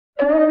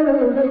Hey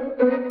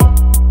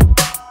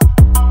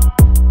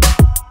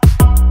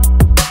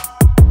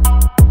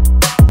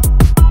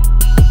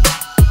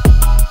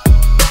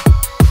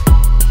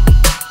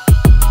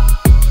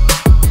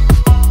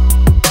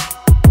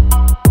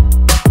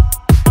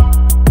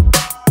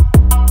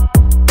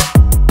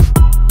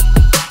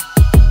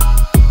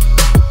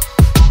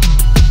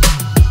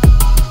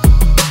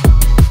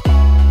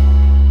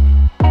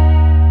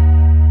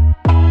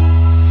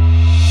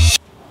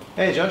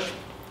Josh.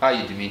 How are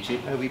you, Dimitri?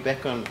 Are we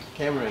back on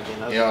camera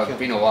again? Yeah, it's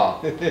been a while.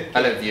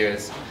 Hello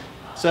viewers.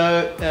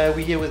 So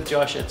we're here with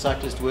Josh at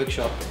Cyclists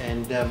Workshop,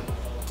 and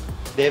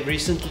they've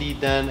recently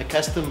done a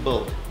custom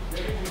build,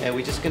 and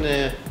we're just going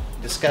to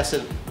discuss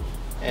it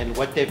and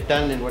what they've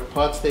done and what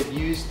parts they've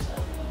used.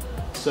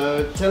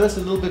 So tell us a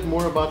little bit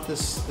more about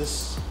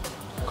this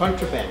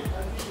Contraband.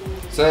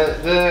 So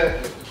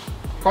the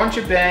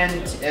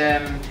Contraband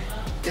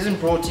isn't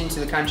brought into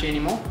the country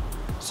anymore.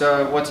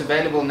 So what's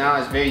available now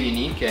is very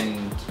unique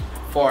and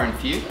far and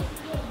few.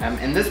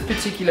 And this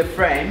particular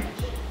frame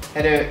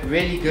had a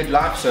really good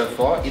life so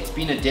far. It's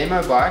been a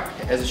demo bike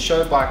as a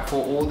show bike for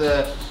all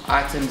the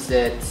items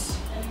that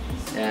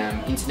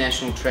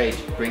international trade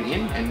bring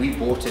in, and we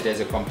bought it as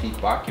a complete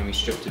bike and we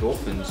stripped it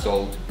off and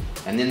sold.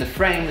 And then the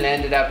frame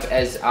landed up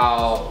as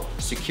our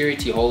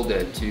security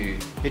holder to...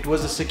 It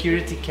was a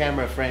security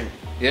camera frame.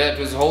 Yeah, it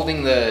was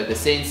holding the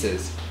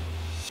sensors.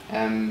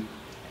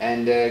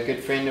 And a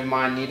good friend of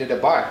mine needed a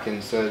bike,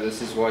 and so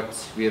this is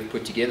what we have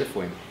put together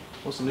for him.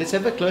 Awesome. Let's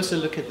have a closer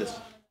look at this.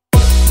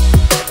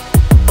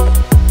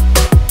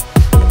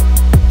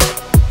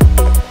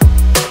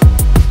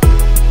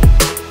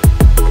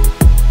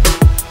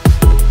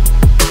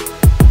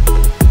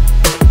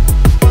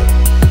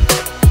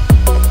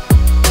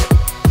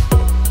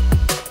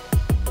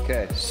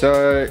 Okay,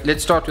 so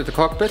let's start with the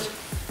cockpit.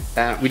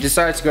 We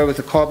decided to go with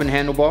a carbon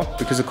handlebar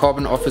because the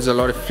carbon offers a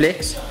lot of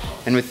flex,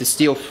 and with the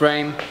steel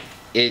frame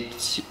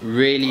it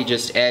really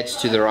just adds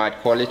to the ride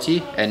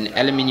quality. An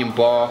aluminium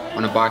bar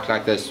on a bike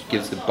like this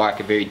gives the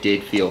bike a very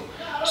dead feel.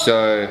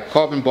 So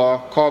carbon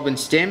bar, carbon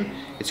stem.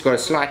 It's got a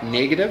slight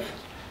negative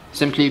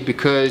simply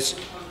because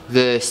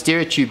the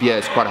stereo tube here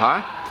is quite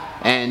high,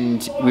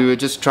 and we were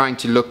just trying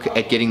to look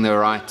at getting the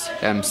right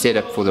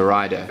setup for the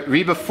rider.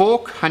 Rebar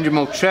fork,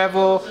 100mm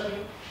travel,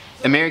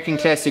 American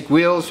classic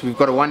wheels. We've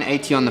got a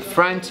 180 on the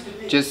front,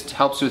 just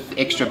helps with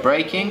extra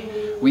braking.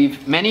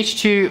 We've managed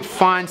to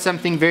find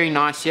something very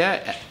nice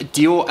here,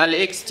 Dior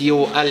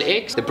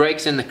LX. The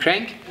brakes and the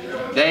crank,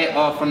 they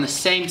are from the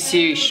same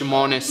series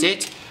Shimano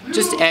set.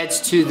 Just adds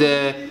to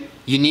the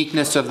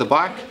uniqueness of the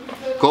bike.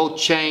 Gold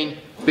chain,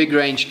 big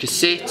range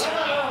cassette.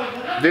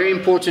 Very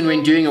important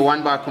when doing a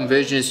one bike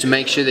conversion is to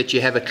make sure that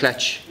you have a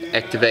clutch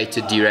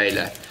activated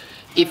derailleur.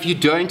 If you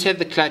don't have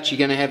the clutch, you're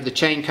going to have the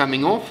chain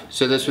coming off,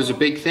 so this was a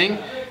big thing.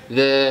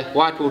 The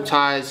white wall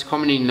tires,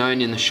 commonly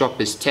known in the shop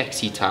as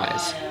taxi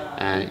tires.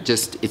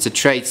 It's a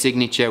trade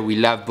signature. We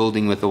love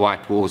building with the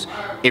white walls.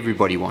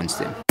 Everybody wants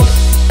them.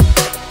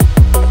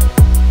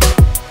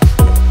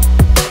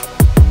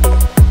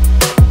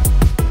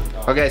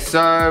 Okay,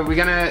 so we're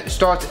gonna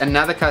start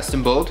another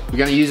custom build. We're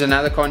gonna use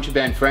another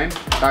Contraband frame.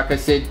 Like I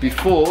said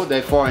before,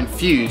 they're far and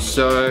few,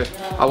 so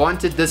I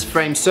wanted this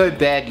frame so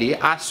badly,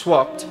 I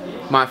swapped,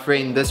 my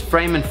friend, this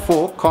frame and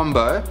fork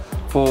combo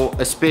for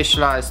a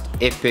specialized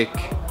Epic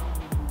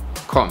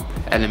comp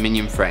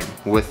aluminium frame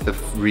with the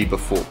rebar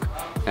fork.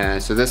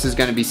 So this is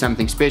going to be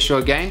something special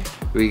again.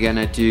 We're going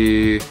to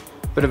do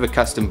a bit of a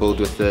custom build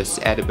with this,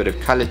 add a bit of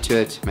color to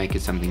it, make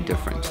it something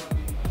different.